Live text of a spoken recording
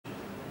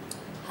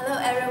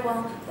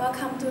everyone,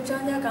 welcome to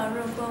Zhangjiagang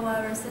Renguo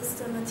Wire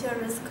System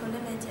Materials Co.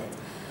 Limited.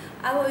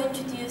 I will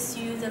introduce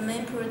you the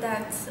main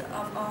products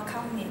of our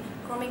company,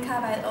 chromic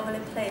carbide overlay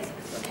plate.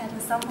 Look at the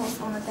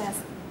samples on the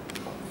desk.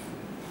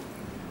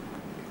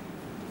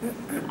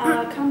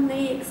 Our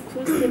company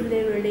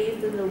exclusively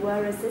released the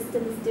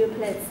well-resistant steel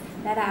plates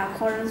that are in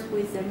accordance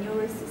with the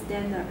newest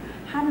standard.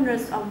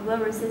 Hardness of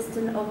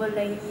well-resistant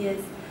overlay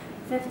is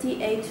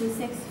 58 to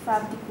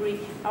 65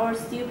 degrees. Our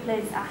steel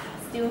plates are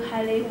still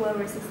highly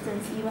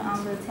well-resistant even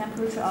under the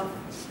temperature of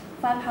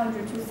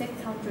 500 to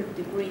 600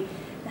 degrees.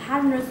 The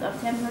hardness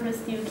of tempered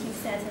steel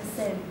keeps at the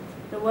same.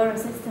 The well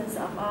resistance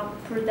of our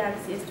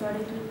products is 20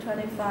 to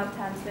 25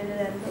 times better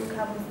than low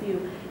carbon steel,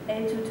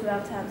 8 to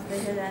 12 times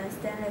better than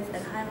stainless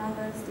and high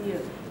mountain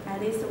steel, at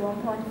least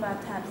 1.5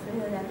 times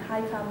better than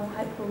high carbon,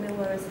 high chromium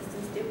well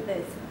resistant steel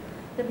plates.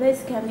 The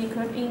plates can be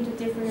cut into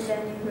different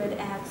bending rate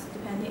X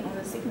depending on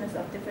the thickness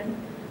of different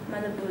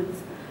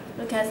motherboards.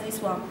 Look at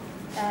this one.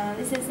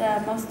 This is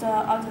a most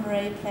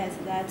ordinary plate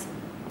that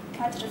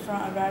cut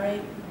from a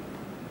very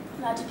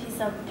large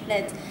piece of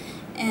plate,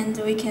 and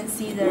we can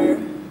see the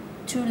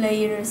two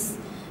layers,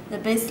 the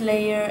base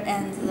layer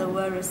and the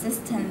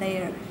well-resistant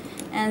layer.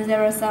 And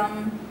there are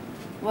some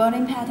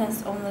welding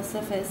patterns on the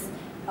surface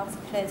of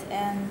the plate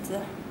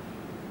and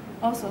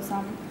also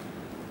some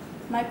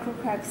micro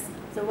cracks.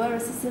 The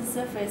well-resistant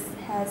surface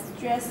has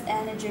stress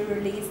energy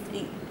released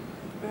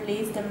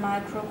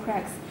micro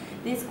cracks.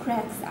 These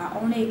cracks are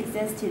only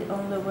existed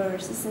on the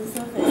well-resistant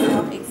surface,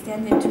 not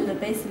extended to the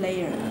base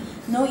layer.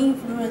 No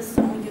influence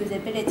on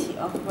usability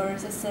of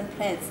well-resistant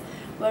plates.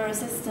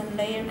 Well-resistant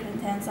layer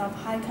contains of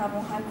high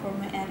carbon, high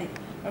chromium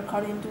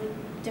according to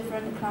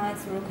different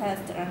clients'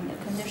 requests and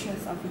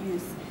conditions of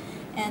use.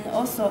 And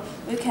also,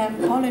 we can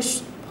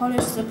polish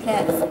the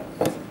plates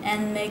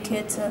and make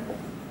it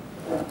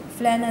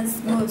flat and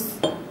smooth.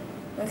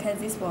 Look at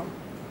this one.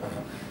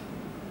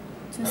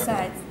 Two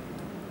sides.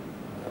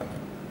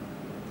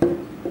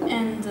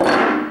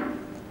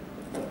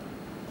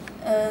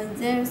 And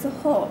there's a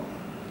hole,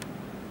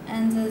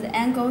 and the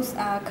angles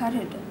are cut.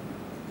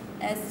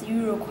 As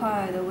you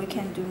require, we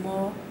can do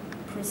more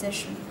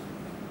precision.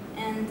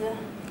 And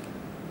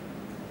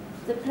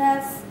the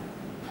plates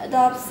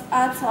adopts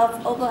arts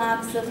of open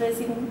arc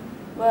surfacing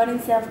welding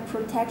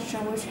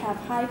self-protection, which have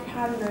high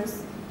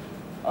hardness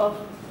of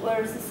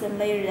well-resistant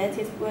layer that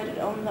is welded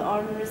on the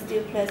ordinary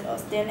steel plates or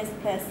stainless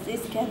plates.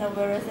 This kind of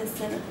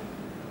well-resistant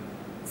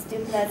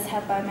steel plates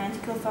have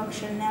biomechanical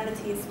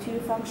functionalities. Two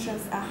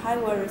functions are high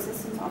well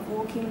resistance of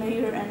working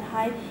layer and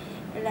high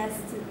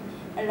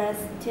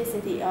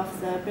elasticity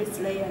of the base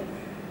layer.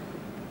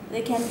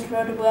 They can be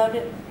cloud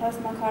welded,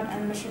 plasma cut,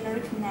 and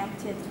machinery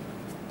connected.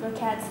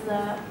 Look at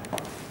the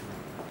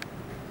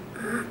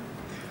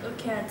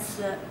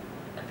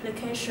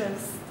application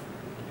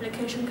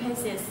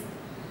cases.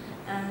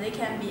 They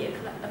can be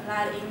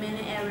applied in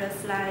many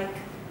areas like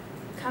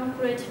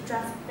concrete,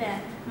 dust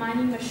fan,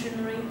 mining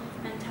machinery,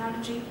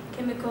 metallurgy,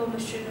 chemical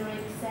machinery,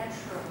 etc.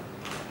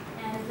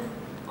 And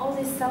all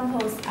these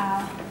samples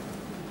are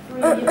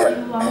free. If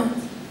you want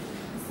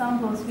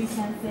samples, we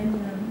can send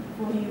them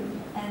for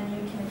you, and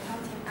you can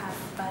contact us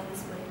by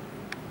this way.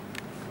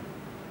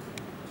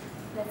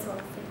 That's all.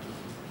 Thank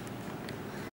you.